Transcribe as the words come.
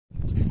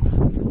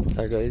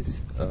Hi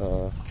guys,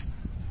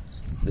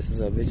 this is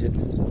Abhijit,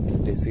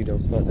 Desi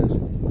Dog Father.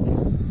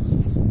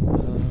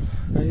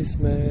 Guys,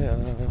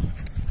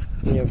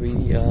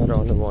 we are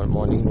on a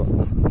morning walk.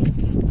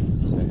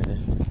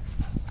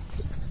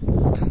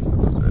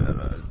 Where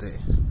are they?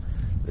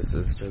 This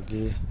is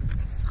Jaggi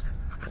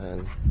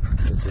and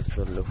this is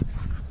Wallu.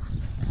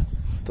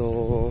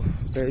 So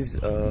guys,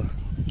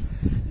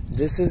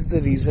 this is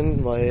the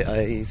reason why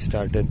I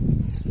started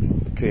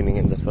training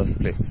in the first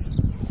place.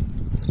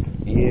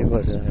 ये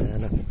वजह है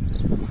ना,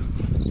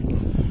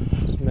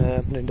 मैं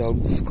अपने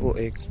dogs को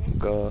एक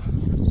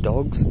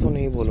dogs तो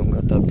नहीं बोलूँगा,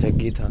 तब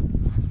जग्गी था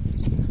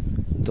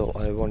तो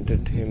I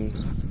wanted him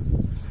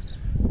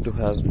to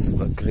have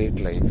a great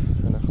life,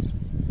 है ना,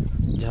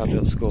 जहाँ पे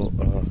उसको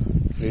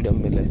फ्रीडम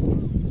मिले,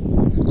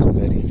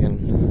 where he can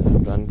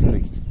run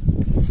free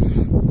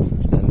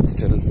and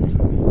still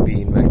be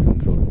in my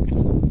control,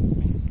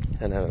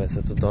 है ना। वैसे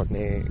तो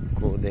दौड़ने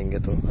को देंगे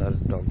तो हर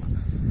dog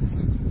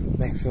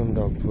maximum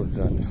dog would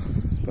run,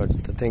 but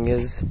the thing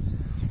is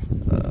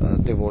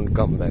they won't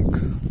come back,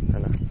 है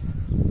ना।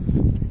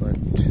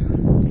 But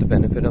the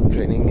benefit of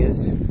training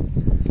is,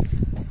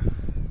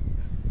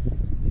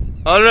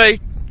 all right,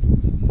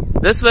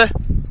 this way.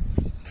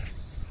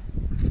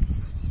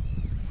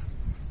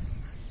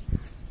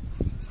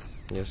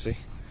 You see,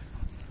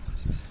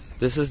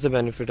 this is the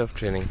benefit of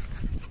training,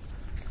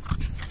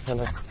 है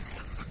ना।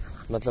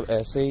 मतलब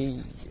ऐसे ही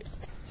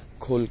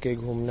खोल के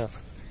घूमना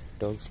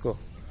dogs को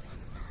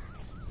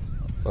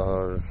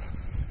और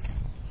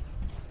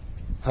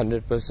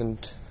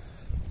 100%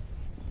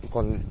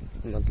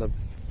 मतलब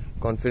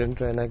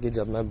कॉन्फिडेंट रहना कि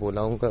जब मैं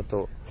बुलाऊंगा तो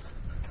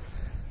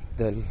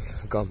they'll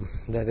come.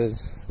 That is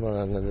one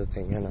another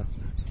thing, है ना।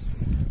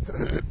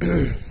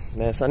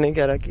 मैं ऐसा नहीं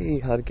कह रहा कि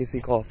हर किसी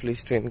को ऑफ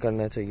लीश ट्रेन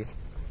करना चाहिए,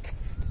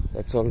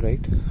 that's all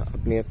right,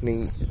 अपनी अपनी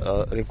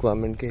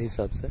रिक्वायरमेंट के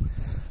हिसाब से,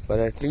 पर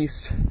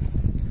at least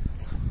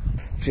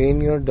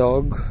train your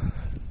dog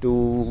to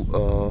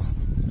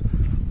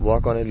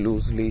walk on A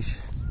loose leash,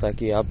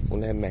 ताकि आप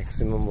उन्हें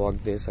मैक्सिमम वॉक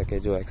दे सके,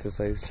 जो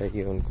एक्सरसाइज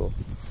चाहिए उनको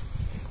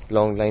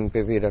लॉन्ग लाइन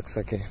पे भी रख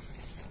सके,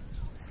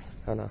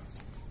 है ना।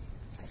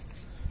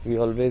 वी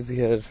ऑलवेज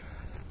हियर,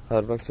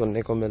 हर वक्त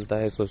सुनने को मिलता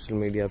है सोशल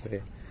मीडिया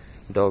पे,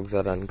 dogs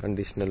are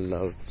unconditional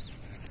love,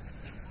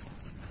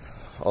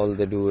 all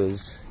they do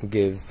is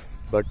give,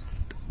 but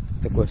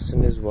the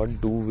question is what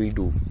do we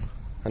do,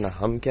 है ना।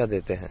 हम क्या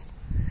देते हैं?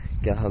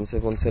 क्या हम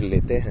सिर्फ उनसे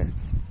लेते हैं,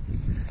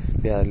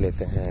 प्यार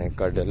लेते हैं,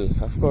 cuddle?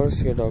 Of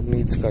course your dog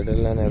needs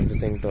cuddle and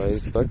everything,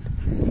 toys, but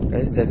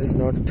guys that is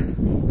not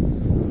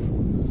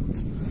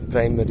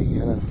primary,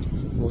 है ना,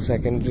 वो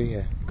सेकेंडरी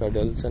है।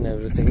 Cuddles and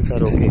everything's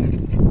are okay,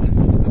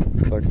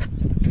 but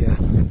या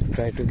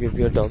try to give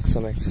your dog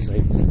some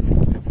exercise,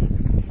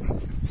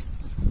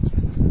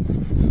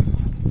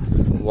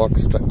 walk,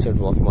 structured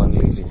walk मान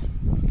लीजिए,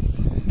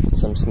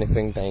 सम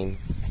sniffing time,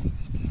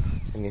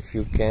 and if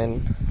you can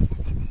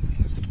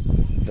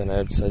then I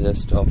would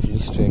suggest off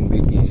leash train भी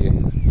कीजिए.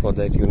 For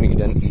that you need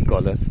an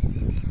e-collar.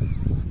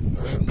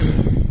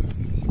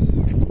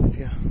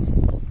 Yeah,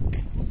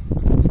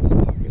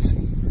 you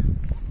see,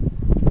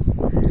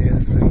 they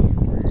are free.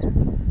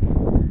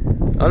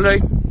 All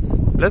right,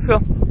 let's go.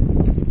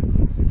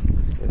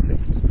 You see,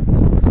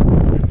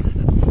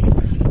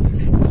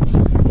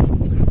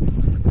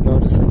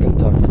 not a second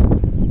thought.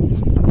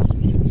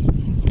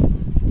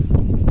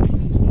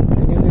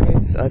 Anyway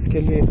guys, आज के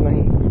लिए इतना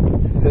ही,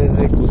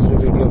 फिर एक दूसरे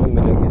video में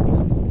मिलेंगे.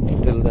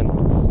 Till then,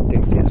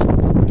 take care.